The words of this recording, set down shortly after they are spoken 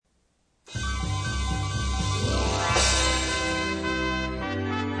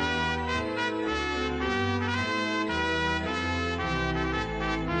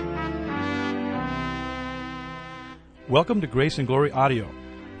Welcome to Grace and Glory Audio,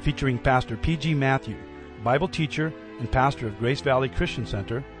 featuring Pastor P.G. Matthew, Bible teacher and pastor of Grace Valley Christian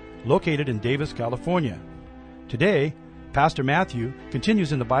Center, located in Davis, California. Today, Pastor Matthew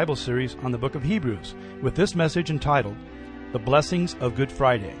continues in the Bible series on the book of Hebrews with this message entitled, The Blessings of Good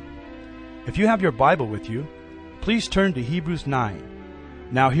Friday. If you have your Bible with you, please turn to Hebrews 9.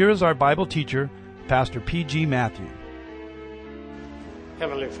 Now here is our Bible teacher, Pastor P.G. Matthew.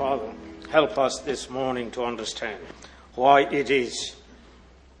 Heavenly Father, help us this morning to understand why it is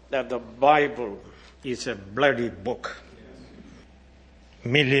that the Bible is a bloody book.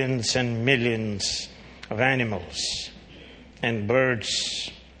 Millions and millions of animals and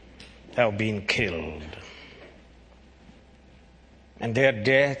birds have been killed. And their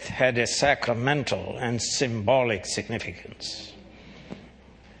death had a sacramental and symbolic significance.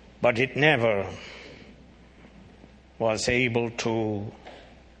 But it never was able to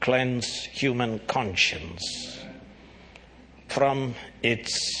cleanse human conscience from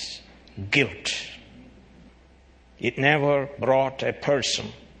its guilt. It never brought a person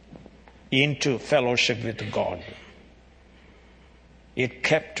into fellowship with God. It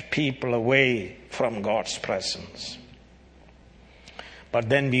kept people away from God's presence. But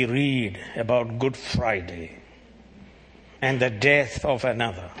then we read about Good Friday and the death of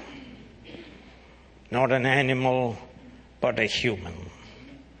another. Not an animal, but a human.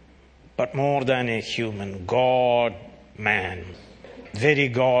 But more than a human, God, man, very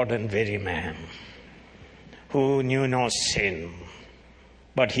God and very man, who knew no sin,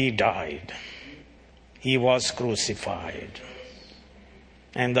 but he died. He was crucified.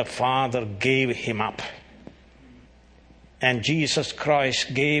 And the Father gave him up. And Jesus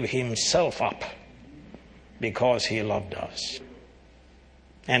Christ gave himself up because he loved us.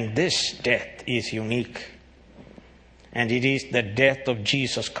 And this death is unique. And it is the death of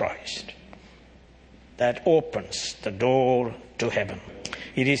Jesus Christ that opens the door to heaven.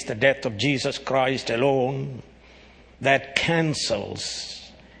 It is the death of Jesus Christ alone that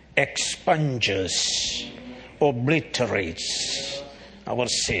cancels, expunges, obliterates our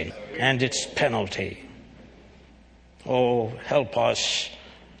sin and its penalty. Oh, help us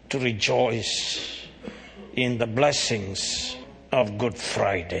to rejoice in the blessings of Good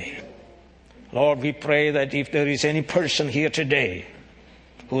Friday. Lord, we pray that if there is any person here today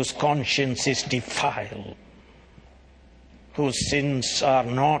whose conscience is defiled, whose sins are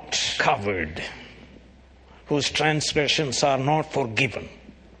not covered, whose transgressions are not forgiven,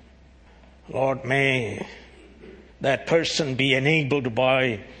 Lord, may that person be enabled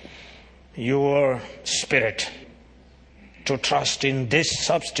by your Spirit to trust in this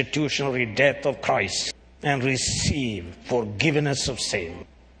substitutionary death of Christ and receive forgiveness of sin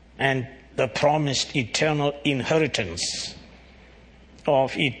and the promised eternal inheritance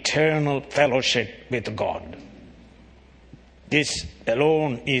of eternal fellowship with God. This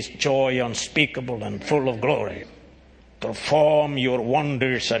alone is joy unspeakable and full of glory. Perform your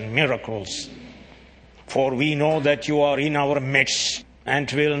wonders and miracles, for we know that you are in our midst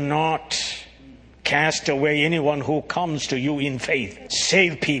and will not cast away anyone who comes to you in faith.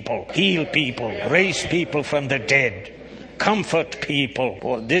 Save people, heal people, raise people from the dead, comfort people.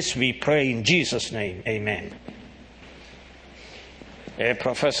 For this we pray in Jesus' name. Amen. A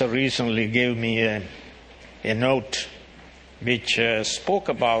professor recently gave me a note which spoke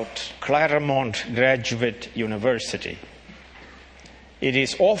about Claremont Graduate University. It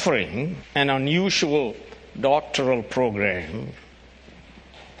is offering an unusual doctoral program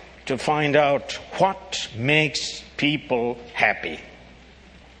to find out what makes people happy.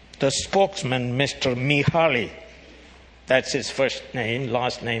 The spokesman, Mr. Mihaly, that's his first name,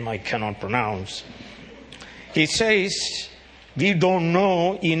 last name I cannot pronounce. He says, we don't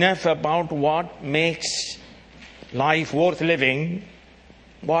know enough about what makes life worth living,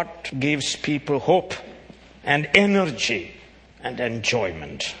 what gives people hope and energy and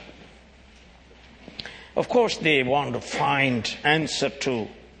enjoyment. Of course, they want to find answer to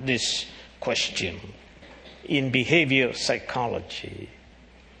this question in behavior psychology.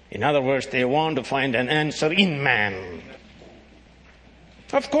 In other words, they want to find an answer in man.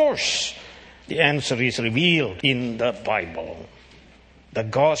 Of course, the answer is revealed in the Bible. The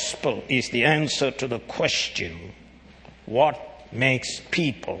gospel is the answer to the question, what makes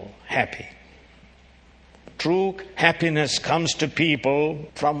people happy? True happiness comes to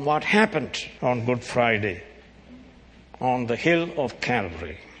people from what happened on Good Friday on the hill of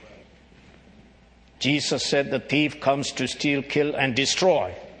Calvary. Jesus said, the thief comes to steal, kill, and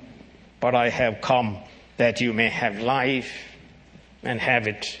destroy. But I have come that you may have life and have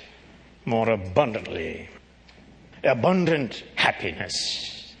it more abundantly. Abundant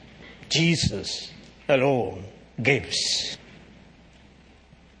happiness. Jesus alone gives.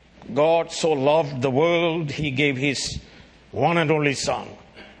 God so loved the world, He gave His one and only Son.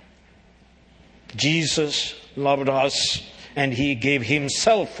 Jesus loved us, and He gave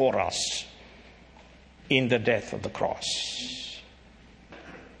Himself for us in the death of the cross.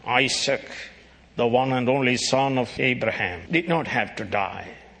 Isaac, the one and only son of Abraham, did not have to die.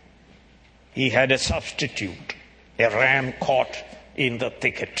 He had a substitute, a ram caught in the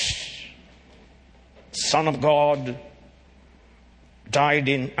thicket. Son of God died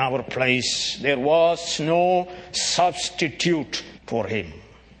in our place. There was no substitute for Him.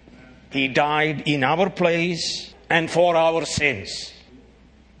 He died in our place and for our sins.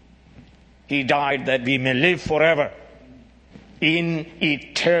 He died that we may live forever in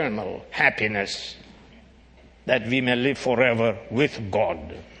eternal happiness, that we may live forever with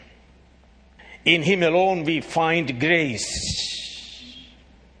God. In Him alone we find grace,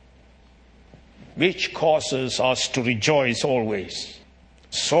 which causes us to rejoice always.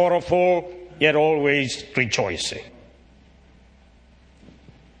 Sorrowful, yet always rejoicing.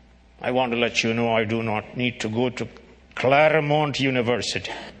 I want to let you know I do not need to go to Claremont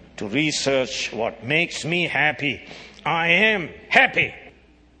University to research what makes me happy. I am happy.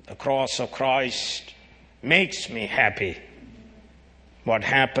 The cross of Christ makes me happy. What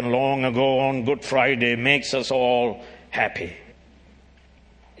happened long ago on Good Friday makes us all happy.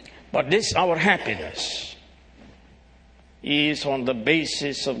 But this, our happiness, is on the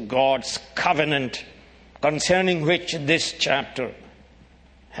basis of God's covenant, concerning which this chapter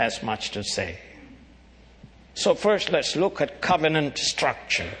has much to say. So first let's look at covenant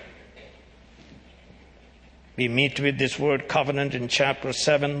structure. We meet with this word covenant in chapter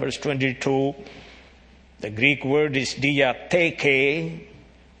 7, verse 22. The Greek word is diatheke.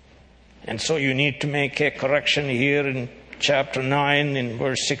 And so you need to make a correction here in chapter 9, in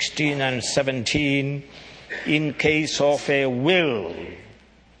verse 16 and 17, in case of a will.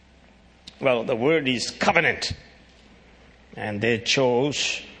 Well, the word is covenant. And they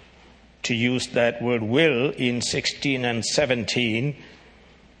chose to use that word will in 16 and 17.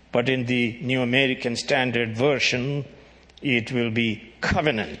 But in the New American Standard Version, it will be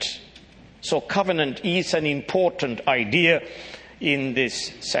covenant. So covenant is an important idea in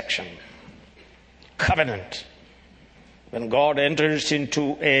this section. Covenant. When God enters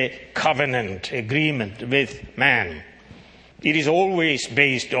into a covenant agreement with man, it is always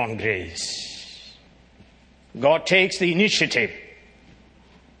based on grace. God takes the initiative.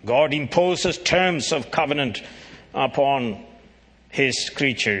 God imposes terms of covenant upon His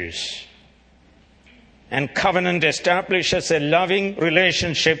creatures. And covenant establishes a loving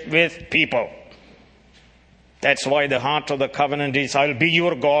relationship with people. That's why the heart of the covenant is, I'll be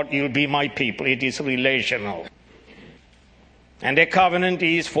your God, you'll be my people. It is relational. And a covenant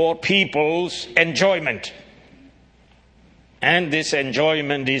is for people's enjoyment. And this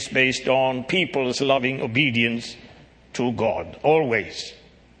enjoyment is based on people's loving obedience to God, always.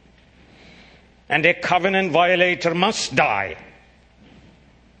 And a covenant violator must die.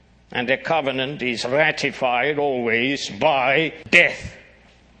 And a covenant is ratified always by death,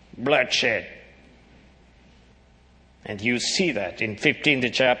 bloodshed. And you see that in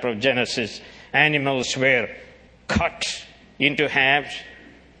 15th chapter of Genesis, animals were cut into halves.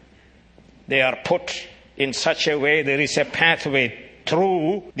 They are put in such a way there is a pathway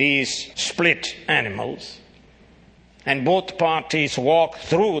through these split animals. And both parties walk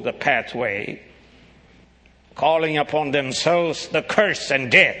through the pathway, calling upon themselves the curse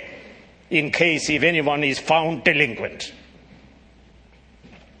and death in case if anyone is found delinquent.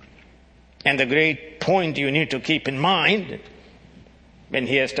 And the great point you need to keep in mind when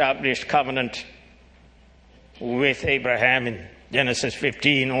He established covenant with Abraham in Genesis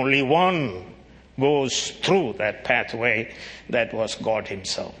 15, only one goes through that pathway. That was God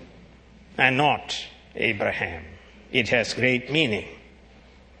Himself and not Abraham. It has great meaning.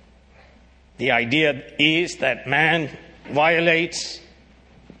 The idea is that man violates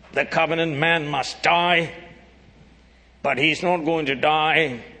the covenant, man must die, but he's not going to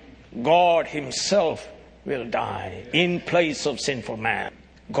die. God Himself will die in place of sinful man.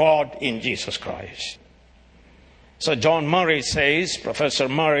 God in Jesus Christ. So John Murray says, Professor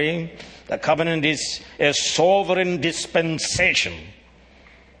Murray, the covenant is a sovereign dispensation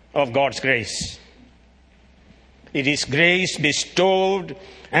of God's grace. It is grace bestowed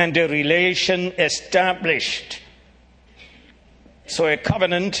and a relation established. So a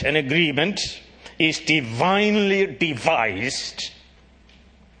covenant, an agreement, is divinely devised,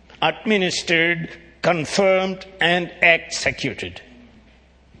 administered, confirmed, and executed.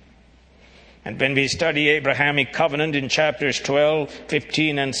 And when we study Abrahamic covenant in chapters 12,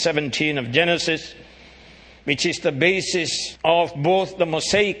 15, and 17 of Genesis, which is the basis of both the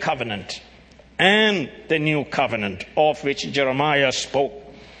Mosaic covenant and the new covenant of which Jeremiah spoke,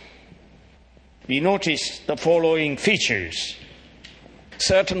 we notice the following features.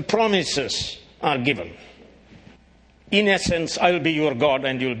 Certain promises are given. In essence, I'll be your God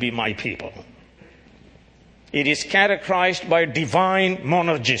and you'll be my people. It is characterized by divine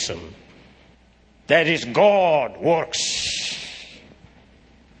monergism. That is, God works.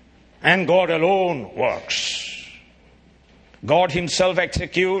 And God alone works. God himself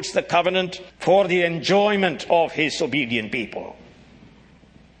executes the covenant for the enjoyment of his obedient people.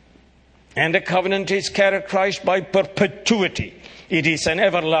 And the covenant is characterized by perpetuity. It is an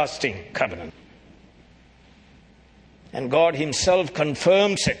everlasting covenant. And God himself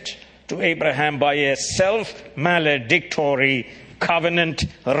confirms it to Abraham by a self-maledictory covenant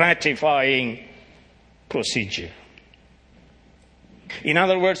ratifying procedure. In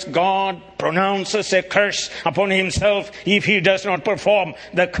other words, God pronounces a curse upon himself if he does not perform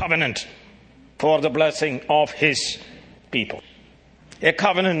the covenant for the blessing of his people. A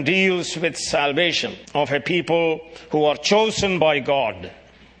covenant deals with salvation of a people who are chosen by God,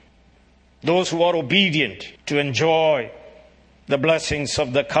 those who are obedient to enjoy the blessings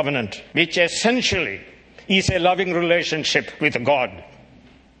of the covenant, which essentially is a loving relationship with God.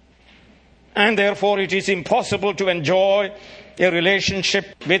 And therefore it is impossible to enjoy a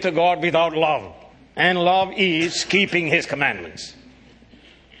relationship with God without love. And love is keeping his commandments.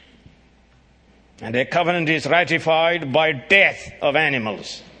 And a covenant is ratified by death of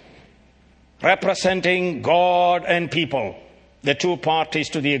animals, representing God and people, the two parties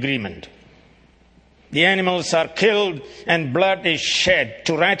to the agreement. The animals are killed and blood is shed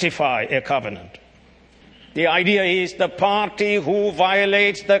to ratify a covenant. The idea is the party who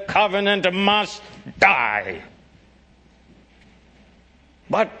violates the covenant must die.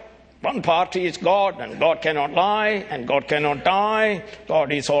 But one party is God, and God cannot lie, and God cannot die.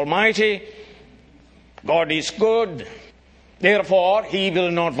 God is almighty. God is good. Therefore, he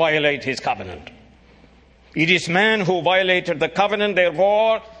will not violate his covenant. It is man who violated the covenant,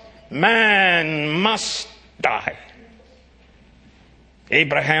 therefore, man must die.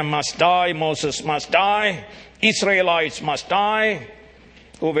 Abraham must die, Moses must die, Israelites must die,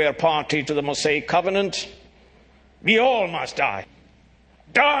 who were party to the Mosaic covenant. We all must die.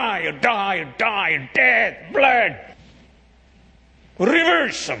 Die, die, die, death, blood.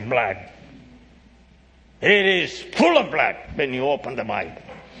 Rivers of blood. It is full of blood when you open the Bible.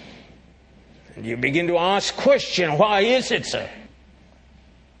 And you begin to ask question, why is it so?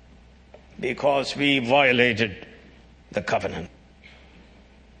 Because we violated the covenant.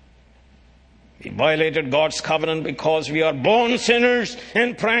 We violated God's covenant because we are born sinners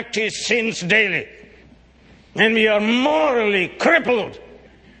and practice sins daily. And we are morally crippled.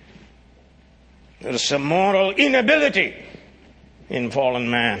 There is a moral inability in fallen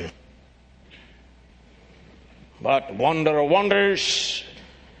man. But wonder of wonders,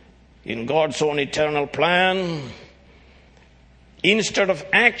 in God's own eternal plan, instead of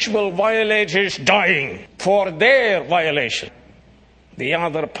actual violators dying for their violation, the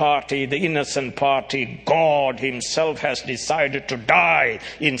other party, the innocent party, God himself has decided to die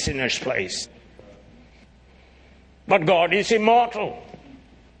in sinners' place. But God is immortal.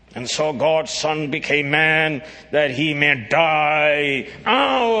 And so God's Son became man that he may die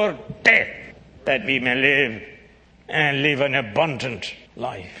our death, that we may live and live an abundant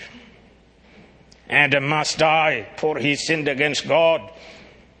life. Adam must die, for he sinned against God,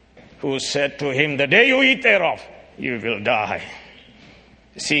 who said to him, the day you eat thereof, you will die.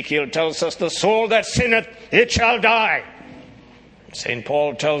 Ezekiel tells us, the soul that sinneth, it shall die. St.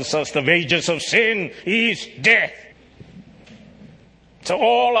 Paul tells us the wages of sin is death. So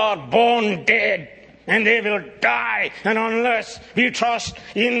all are born dead, and they will die. And unless we trust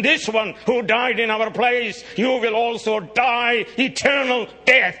in this one who died in our place, you will also die eternal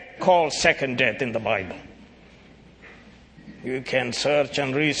death, called second death in the Bible. You can search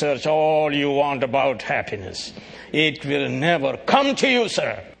and research all you want about happiness. It will never come to you,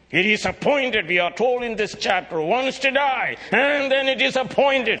 sir. It is appointed, we are told in this chapter, once to die, and then it is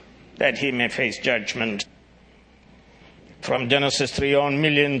appointed that he may face judgment. From Genesis 3 on,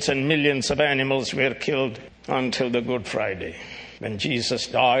 millions and millions of animals were killed until the Good Friday, when Jesus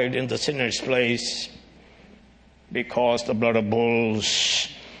died in the sinner's place, because the blood of bulls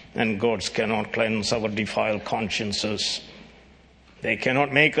and goats cannot cleanse our defiled consciences. They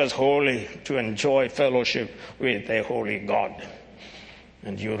cannot make us holy to enjoy fellowship with a holy God.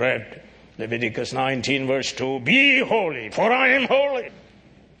 And you read Leviticus 19 verse 2, be holy, for I am holy.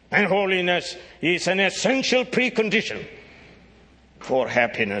 And holiness is an essential precondition for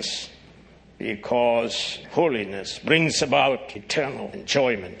happiness because holiness brings about eternal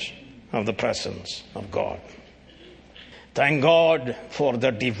enjoyment of the presence of God. Thank God for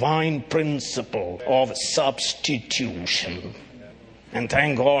the divine principle of substitution. And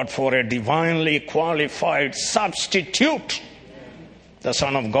thank God for a divinely qualified substitute, the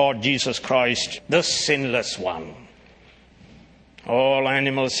Son of God, Jesus Christ, the sinless one. All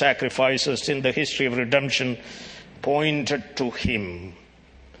animal sacrifices in the history of redemption pointed to him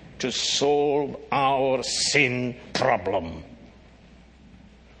to solve our sin problem.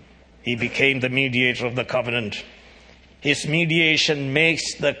 He became the mediator of the covenant. His mediation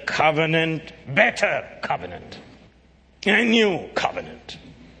makes the covenant better covenant, a new covenant.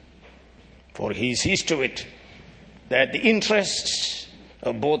 For he sees to it that the interests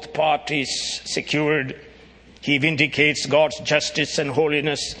of both parties secured. He vindicates God's justice and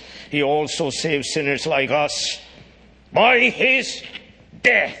holiness. He also saves sinners like us by his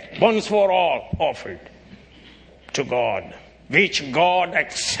death, once for all, offered to God, which God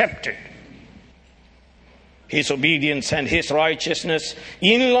accepted. His obedience and his righteousness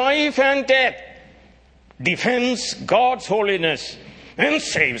in life and death defends God's holiness and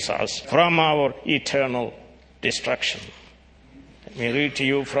saves us from our eternal destruction. Let me read to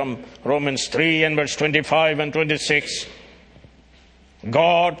you from Romans 3 and verse 25 and 26.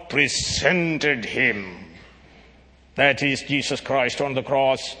 God presented him, that is Jesus Christ on the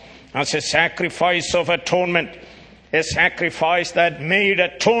cross, as a sacrifice of atonement, a sacrifice that made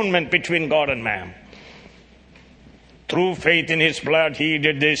atonement between God and man. Through faith in his blood, he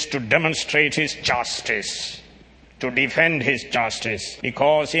did this to demonstrate his justice, to defend his justice,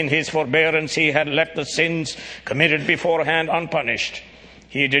 because in his forbearance he had left the sins committed beforehand unpunished.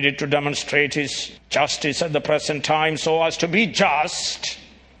 He did it to demonstrate his justice at the present time, so as to be just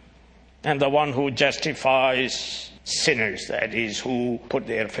and the one who justifies sinners, that is, who put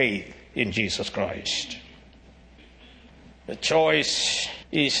their faith in Jesus Christ. The choice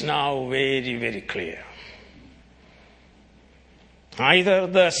is now very, very clear. Either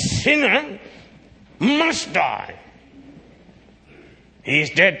the sinner must die. He is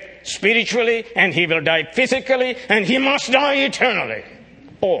dead spiritually and he will die physically and he must die eternally.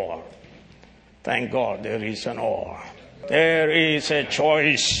 Or, thank God there is an or. There is a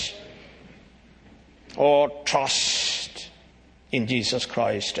choice. Or trust in Jesus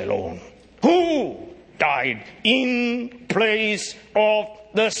Christ alone, who died in place of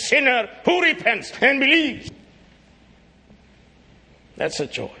the sinner who repents and believes. That's a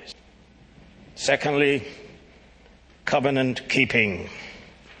choice. Secondly, covenant keeping.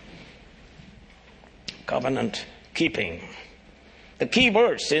 Covenant keeping. The key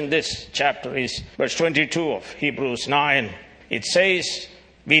verse in this chapter is verse 22 of Hebrews 9. It says,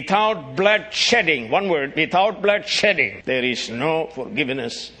 without blood shedding, one word, without blood shedding, there is no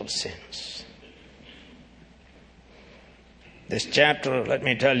forgiveness of sins. This chapter, let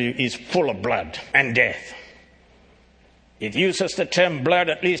me tell you, is full of blood and death. It uses the term blood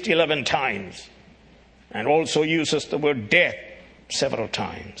at least 11 times and also uses the word death several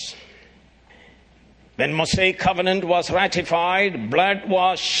times. When Mosaic covenant was ratified, blood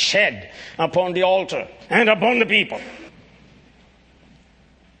was shed upon the altar and upon the people.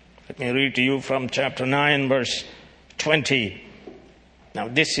 Let me read to you from chapter 9, verse 20. Now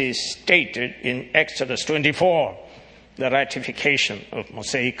this is stated in Exodus 24, the ratification of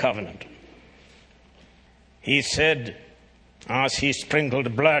Mosaic covenant. He said, as he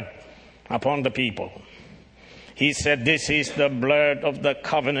sprinkled blood upon the people, he said, this is the blood of the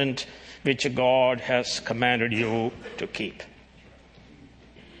covenant which God has commanded you to keep.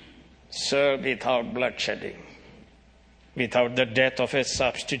 Serve without bloodshedding. Without the death of a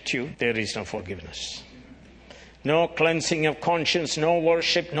substitute, there is no forgiveness. No cleansing of conscience, no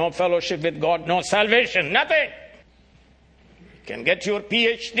worship, no fellowship with God, no salvation, nothing. You can get your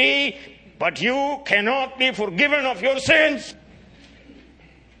PhD, but you cannot be forgiven of your sins.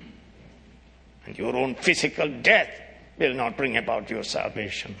 And your own physical death will not bring about your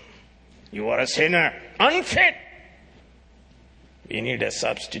salvation. You are a sinner, unfit. We need a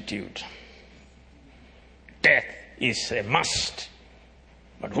substitute. Death is a must.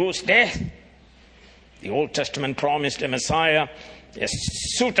 But whose death? The Old Testament promised a Messiah, a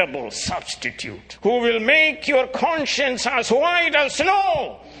suitable substitute, who will make your conscience as white as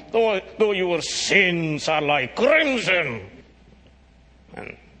snow, though your sins are like crimson.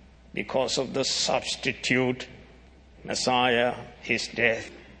 And because of the substitute, Messiah, his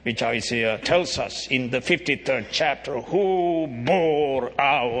death, which Isaiah tells us in the 53rd chapter, who bore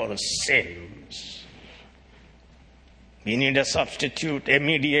our sins. We need a substitute, a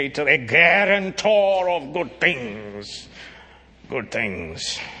mediator, a guarantor of good things. Good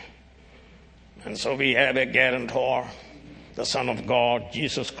things. And so we have a guarantor, the Son of God,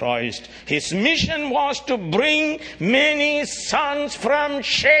 Jesus Christ. His mission was to bring many sons from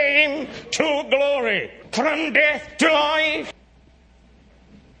shame to glory, from death to life.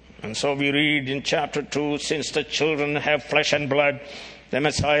 And so we read in chapter 2, since the children have flesh and blood, the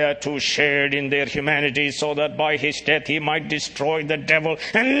Messiah too shared in their humanity, so that by his death he might destroy the devil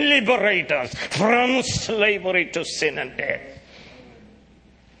and liberate us from slavery to sin and death.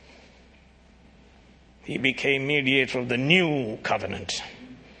 He became mediator of the new covenant.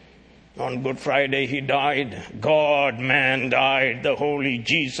 On Good Friday he died. God, man died. The Holy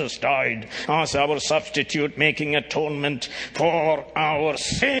Jesus died as our substitute, making atonement for our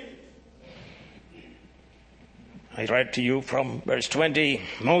sin. I read to you from verse 20.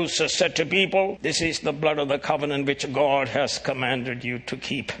 Moses said to people, this is the blood of the covenant which God has commanded you to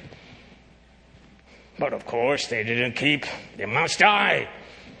keep. But of course they didn't keep. They must die.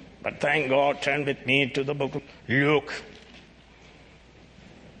 But thank God, turn with me to the book of Luke.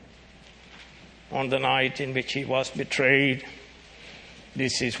 On the night in which he was betrayed,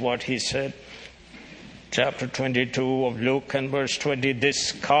 this is what he said. Chapter 22 of Luke and verse 20.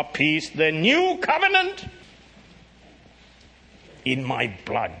 This cup is the new covenant in my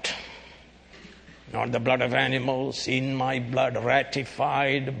blood. Not the blood of animals, in my blood,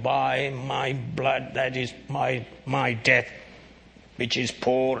 ratified by my blood. That is my death, which is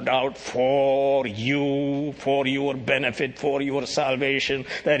poured out for you, for your benefit, for your salvation.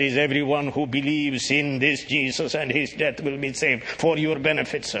 That is, everyone who believes in this Jesus and his death will be saved for your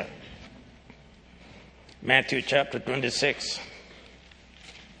benefit, sir. Matthew chapter 26.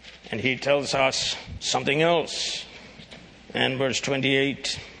 And he tells us something else. And verse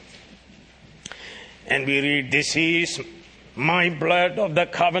 28. And we read, this is my blood of the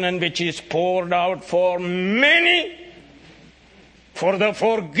covenant which is poured out for many, for the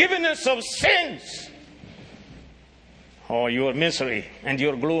forgiveness of sins. Oh, your misery and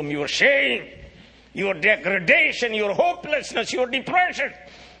your gloom, your shame, your degradation, your hopelessness, your depression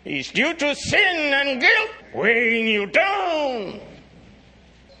is due to sin and guilt weighing you down.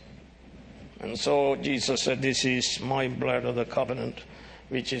 And so Jesus said, this is my blood of the covenant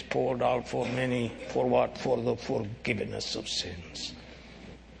which is poured out for many. For what? For the forgiveness of sins.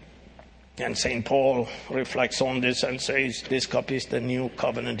 And St. Paul reflects on this and says, this cup is the new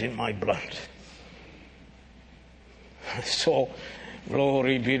covenant in my blood. So,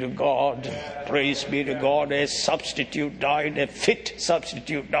 glory be to God. Praise be to God. A substitute died. A fit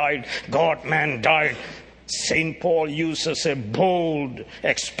substitute died. God, man died. St. Paul uses a bold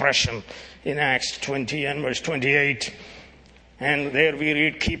expression in Acts 20 and verse 28. And there we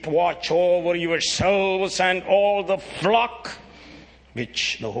read, keep watch over yourselves and all the flock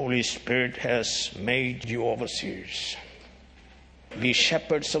which the Holy Spirit has made you overseers. Be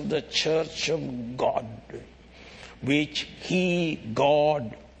shepherds of the church of God, which he,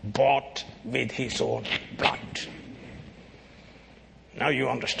 God, bought with his own blood. Now you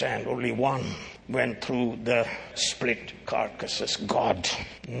understand, only one went through the split carcasses. God,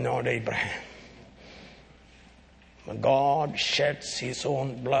 not Abraham. God sheds his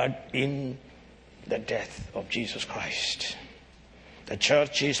own blood in the death of Jesus Christ. The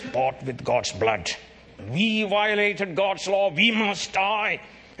church is bought with God's blood. We violated God's law. We must die.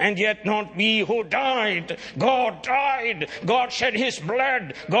 And yet not we who died. God died. God shed his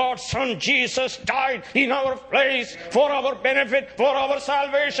blood. God's Son Jesus died in our place for our benefit, for our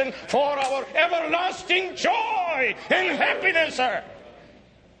salvation, for our everlasting joy and happiness, sir.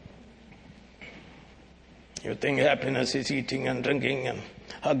 You think happiness is eating and drinking and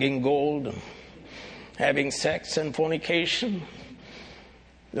hugging gold and having sex and fornication,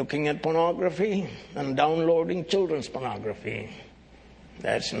 looking at pornography and downloading children's pornography.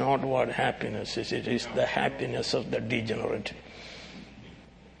 That's not what happiness is. It is the happiness of the degenerate.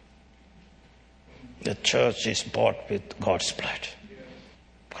 The church is bought with God's blood.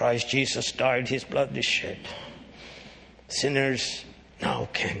 Christ Jesus died, his blood is shed. Sinners now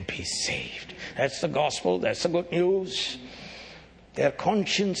can be saved. That's the gospel, that's the good news. Their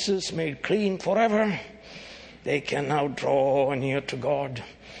consciences made clean forever. They can now draw near to God.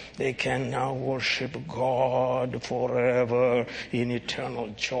 They can now worship God forever in eternal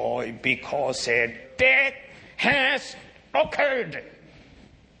joy because a death has occurred.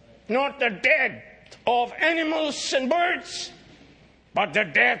 Not the death of animals and birds, but the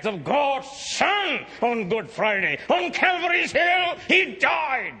death of God's Son on Good Friday. On Calvary's Hill, he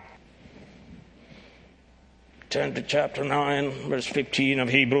died. Turn to chapter 9, verse 15 of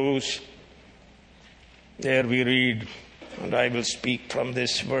Hebrews. There we read, and I will speak from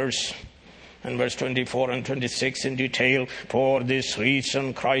this verse. And verse 24 and 26 in detail. For this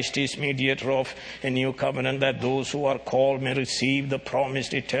reason Christ is mediator of a new covenant, that those who are called may receive the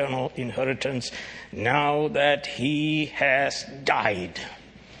promised eternal inheritance, now that he has died.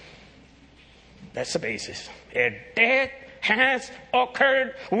 That's the basis. A death has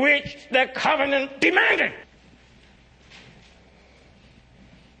occurred which the covenant demanded.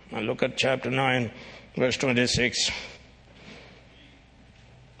 Now look at chapter 9, verse 26.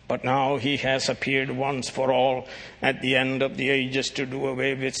 But now he has appeared once for all at the end of the ages to do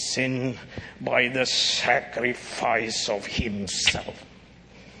away with sin by the sacrifice of himself.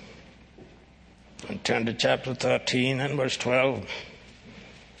 And turn to chapter 13 and verse 12.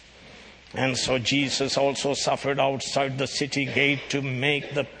 And so Jesus also suffered outside the city gate to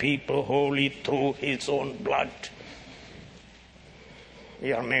make the people holy through his own blood.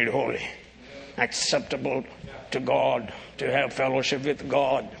 We are made holy, acceptable to God, to have fellowship with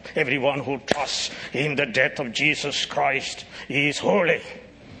God. Everyone who trusts in the death of Jesus Christ is holy.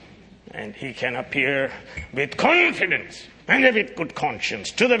 And he can appear with confidence and with good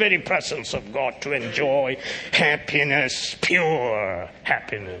conscience to the very presence of God to enjoy happiness, pure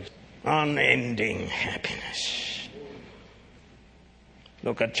happiness, unending happiness.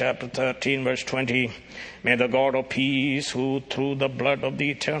 Look at chapter 13, verse 20. May the God of peace, who through the blood of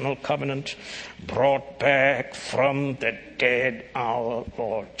the eternal covenant brought back from the dead our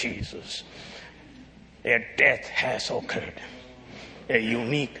Lord Jesus. A death has occurred. A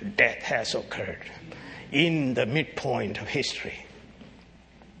unique death has occurred in the midpoint of history,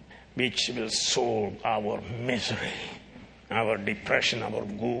 which will solve our misery, our depression, our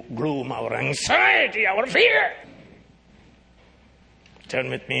gloom, our anxiety, our fear. Turn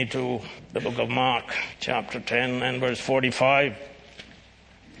with me to the book of Mark, chapter 10 and verse 45.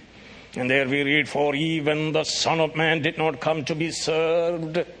 And there we read, for even the Son of Man did not come to be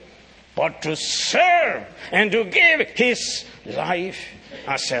served, but to serve and to give his life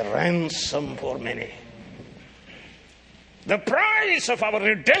as a ransom for many. The price of our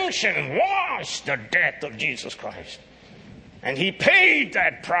redemption was the death of Jesus Christ. And he paid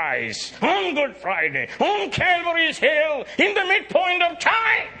that price on Good Friday, on Calvary's Hill, in the midpoint of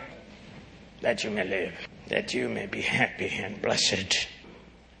time, that you may live, that you may be happy and blessed.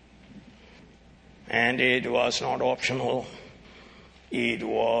 And it was not optional. It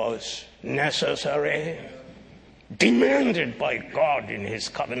was necessary, demanded by God in his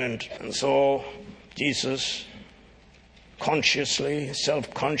covenant. And so Jesus consciously,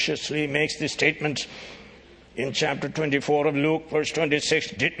 self-consciously makes this statement in chapter 24 of Luke, verse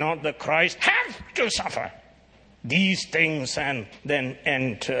 26, did not the Christ have to suffer these things and then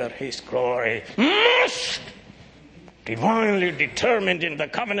enter his glory? Must! Divinely determined in the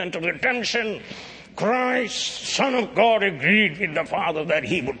covenant of redemption, Christ, Son of God, agreed with the Father that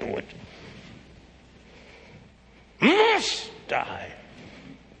he would do it. Must die.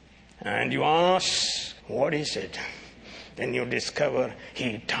 And you ask, what is it? Then you discover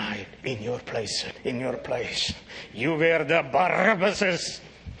he died in your place. In your place. You were the Barabbases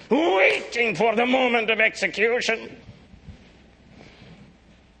waiting for the moment of execution.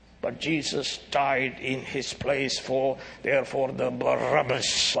 But Jesus died in his place, for therefore the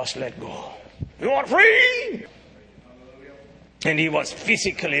Barabbas was let go. You are free! And he was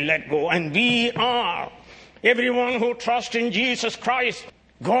physically let go. And we are. Everyone who trusts in Jesus Christ,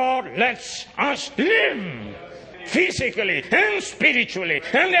 God lets us live. Physically and spiritually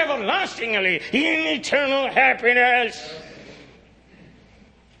and everlastingly in eternal happiness.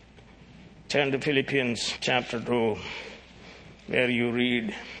 Turn to Philippians chapter 2, where you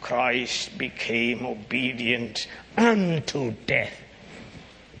read, Christ became obedient unto death,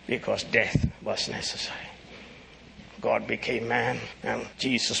 because death was necessary. God became man and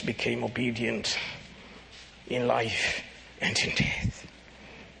Jesus became obedient in life and in death.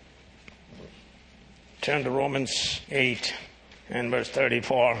 Turn to Romans 8 and verse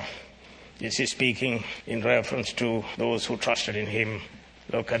 34. This is speaking in reference to those who trusted in him.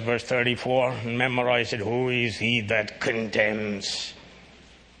 Look at verse 34 and memorize it. Who is he that condemns?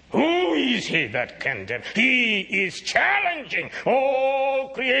 Who is he that condemns? He is challenging all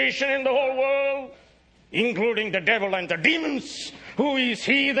creation in the whole world, including the devil and the demons. Who is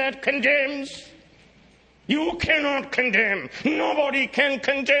he that condemns? You cannot condemn. Nobody can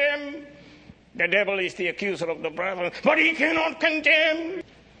condemn. The devil is the accuser of the brethren, but he cannot condemn.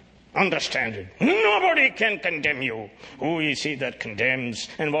 Understand it. Nobody can condemn you. Who is he that condemns?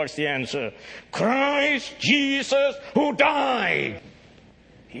 And what's the answer? Christ Jesus, who died.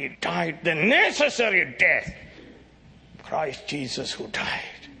 He died the necessary death. Christ Jesus, who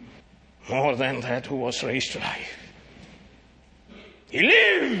died. More than that, who was raised to life. He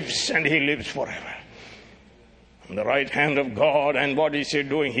lives, and he lives forever. On the right hand of God, and what is he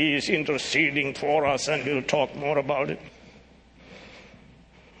doing? He is interceding for us, and we'll talk more about it.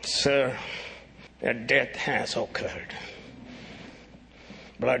 Sir, a death has occurred.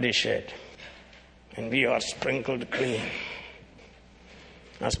 Blood is shed, and we are sprinkled clean.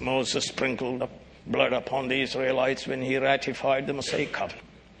 As Moses sprinkled the blood upon the Israelites when he ratified the Mosaic covenant.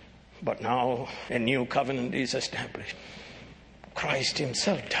 But now a new covenant is established. Christ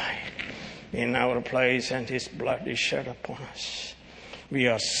himself died in our place, and his blood is shed upon us. We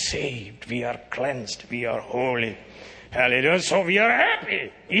are saved, we are cleansed, we are holy. Hallelujah. So we are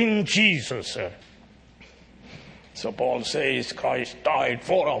happy in Jesus. So Paul says Christ died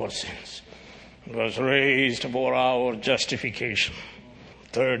for our sins, was raised for our justification.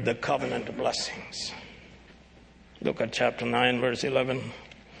 Third, the covenant blessings. Look at chapter 9, verse 11.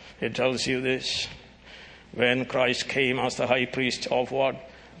 It tells you this. When Christ came as the high priest of what?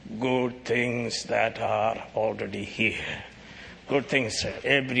 Good things that are already here. Good things, sir.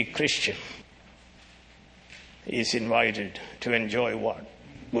 Every Christian is invited to enjoy what?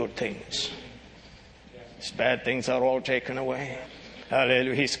 Good things. His bad things are all taken away.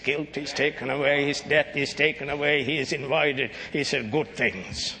 Hallelujah. His guilt is taken away. His death is taken away. He is invited. He said good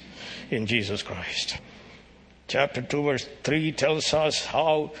things in Jesus Christ. Chapter 2 verse 3 tells us,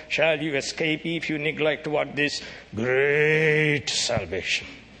 how shall you escape if you neglect what? This great salvation.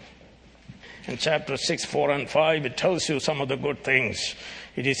 In chapter 6, 4 and 5, it tells you some of the good things.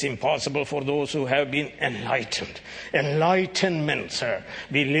 It is impossible for those who have been enlightened. Enlightenment, sir.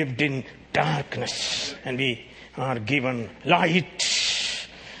 We lived in darkness and we are given light.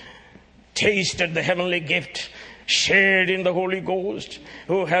 Tasted the heavenly gift. Shared in the Holy Ghost.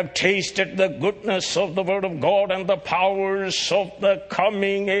 Who have tasted the goodness of the Word of God and the powers of the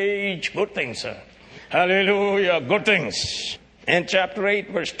coming age. Good things, sir. Hallelujah. Good things. And chapter 8,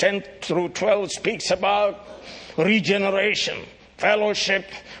 verse 10 through 12 speaks about regeneration, fellowship,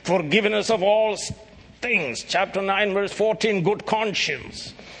 forgiveness of all things. Chapter 9, verse 14, good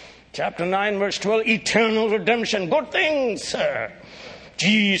conscience. Chapter 9, verse 12, eternal redemption. Good things, sir.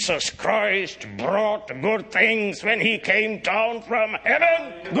 Jesus Christ brought good things when he came down from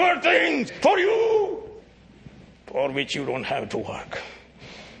heaven. Good things for you, for which you don't have to work.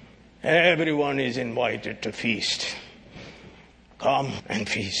 Everyone is invited to feast. Come and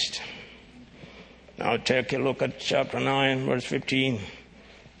feast. Now take a look at chapter 9, verse 15.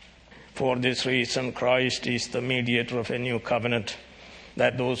 For this reason, Christ is the mediator of a new covenant,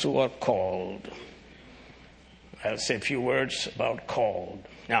 that those who are called. I'll say a few words about called.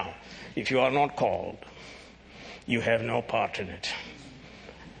 Now, if you are not called, you have no part in it.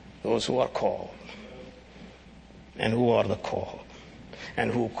 Those who are called. And who are the called? And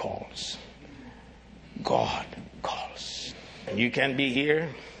who calls? God calls. And you can be here,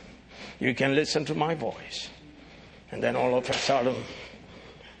 you can listen to my voice, and then all of a sudden,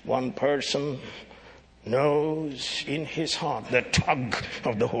 one person knows in his heart the tug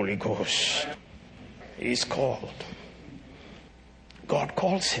of the Holy Ghost. He is called. God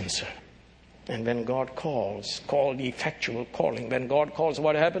calls him, sir. And when God calls, called effectual calling. When God calls,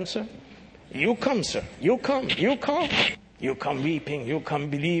 what happens, sir? You come, sir. You come. You come. You come weeping. You come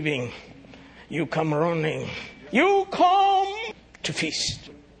believing. You come running. You come to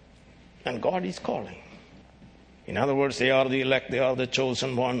feast. And God is calling. In other words, they are the elect. They are the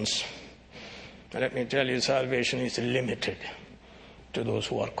chosen ones. And let me tell you, salvation is limited to those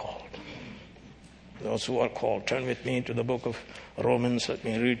who are called. Those who are called. Turn with me to the book of Romans. Let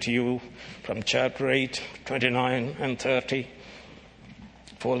me read to you from chapter 8, 29 and 30.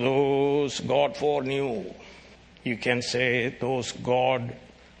 For those God foreknew, you can say those God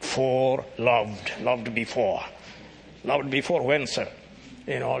foreloved. Loved before. Loved before when, sir?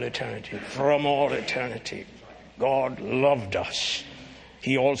 In all eternity. From all eternity. God loved us.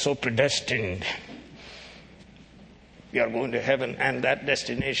 He also predestined. We are going to heaven, and that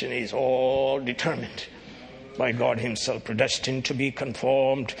destination is all determined by God himself, predestined to be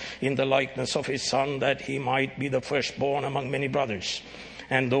conformed in the likeness of his Son, that he might be the firstborn among many brothers.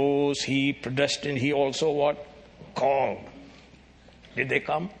 And those he predestined, he also what? Called. Did they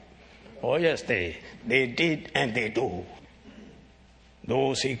come? Oh yes, they did, and they do.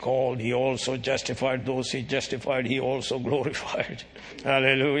 Those he called, he also justified. Those he justified, he also glorified.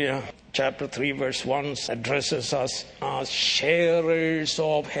 Hallelujah. Chapter 3, verse 1 addresses us as sharers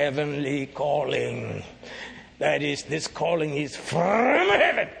of heavenly calling. That is, this calling is from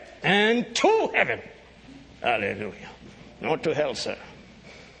heaven and to heaven. Hallelujah. Not to hell, sir.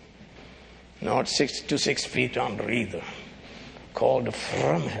 Not 6 to 6 feet under either. Called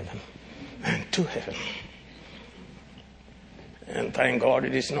from heaven and to heaven. And thank God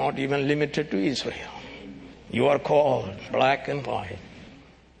it is not even limited to Israel. You are called black and white.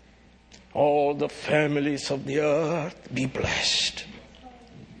 All the families of the earth be blessed.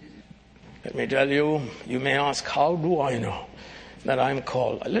 Let me tell you, you may ask, how do I know that I'm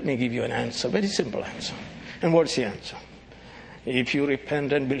called? Let me give you an answer, very simple answer. And what's the answer? If you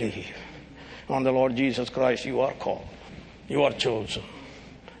repent and believe on the Lord Jesus Christ, you are called. You are chosen.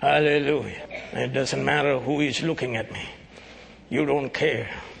 Hallelujah. It doesn't matter who is looking at me. You don't care.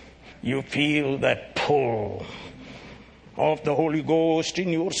 You feel that pull of the Holy Ghost in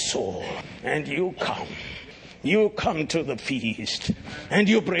your soul. And you come. You come to the feast. And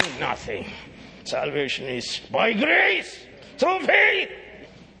you bring nothing. Salvation is by grace, through faith.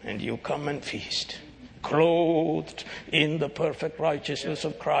 And you come and feast. Clothed in the perfect righteousness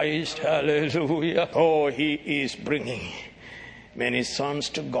of Christ. Hallelujah. Oh, He is bringing many sons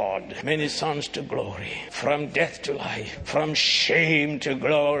to God, many sons to glory, from death to life, from shame to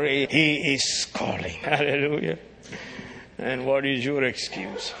glory. He is calling. Hallelujah. And what is your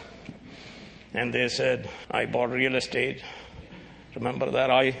excuse? And they said, I bought real estate. Remember that?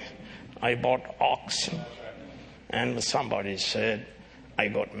 I bought oxen. And somebody said, I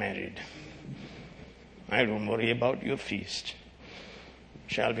got married. I don't worry about your feast.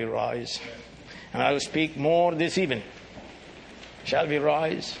 Shall we rise? And I will speak more this evening. Shall we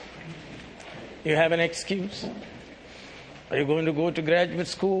rise? You have an excuse? Are you going to go to graduate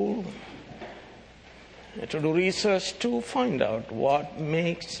school to do research to find out what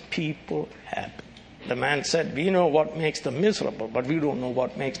makes people happy? The man said, we know what makes them miserable, but we don't know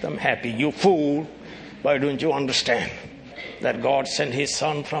what makes them happy. You fool, why don't you understand that God sent His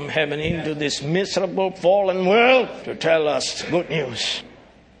Son from heaven into this miserable, fallen world to tell us good news?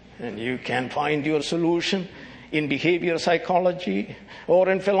 And you can find your solution in behavior psychology or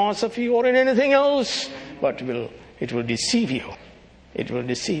in philosophy or in anything else, but it will deceive you. It will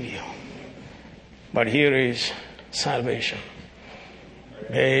deceive you. But here is salvation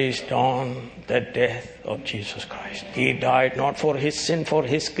based on the death of Jesus Christ. He died not for His sin, for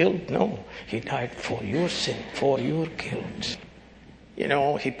His guilt. No, He died for your sin, for your guilt. You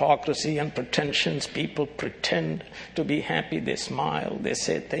know, hypocrisy and pretensions. People pretend to be happy. They smile. They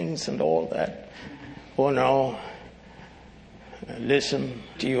say things and all that. Oh no. Listen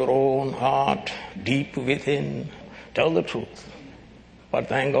to your own heart, deep within. Tell the truth. But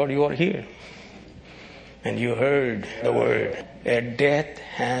thank God you are here. And you heard the word. A death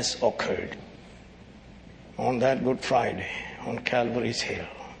has occurred on that Good Friday on Calvary's Hill.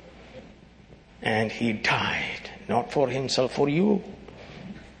 And He died, not for Himself, for you.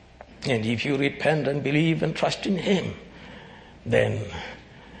 And if you repent and believe and trust in Him, then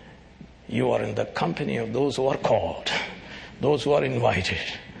you are in the company of those who are called, those who are invited.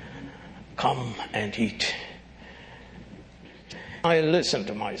 Come and eat. I listen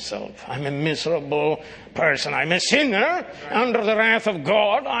to myself. I'm a miserable person. I'm a sinner under the wrath of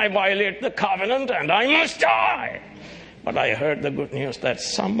God. I violate the covenant and I must die. But I heard the good news that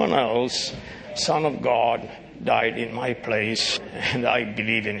someone else, Son of God, died in my place, and I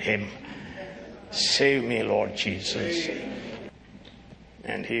believe in Him. Save me, Lord Jesus.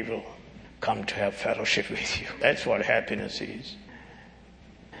 And He will come to have fellowship with you. That's what happiness is.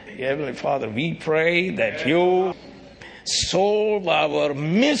 Heavenly Father, we pray that You solve our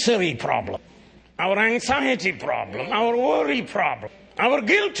misery problem, our anxiety problem, our worry problem, our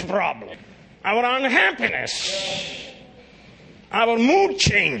guilt problem, our unhappiness, our mood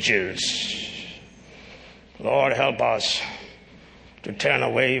changes. Lord, help us to turn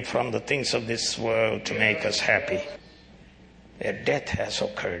away from the things of this world to make us happy. A death has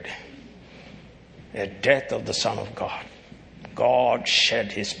occurred. A death of the Son of God. God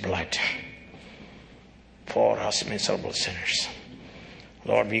shed His blood for us miserable sinners.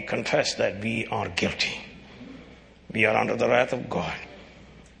 Lord, we confess that we are guilty. We are under the wrath of God.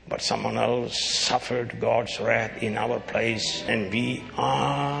 But someone else suffered God's wrath in our place, and we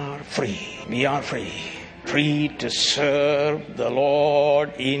are free. We are free. Free to serve the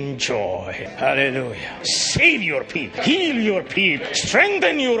Lord in joy. Hallelujah. Save your people. Heal your people.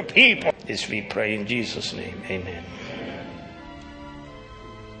 Strengthen your people. This we pray in Jesus' name. Amen.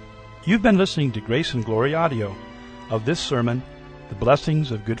 You've been listening to Grace and Glory audio of this sermon, The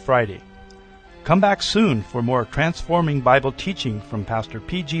Blessings of Good Friday. Come back soon for more transforming Bible teaching from Pastor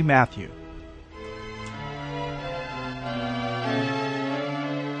P.G. Matthew.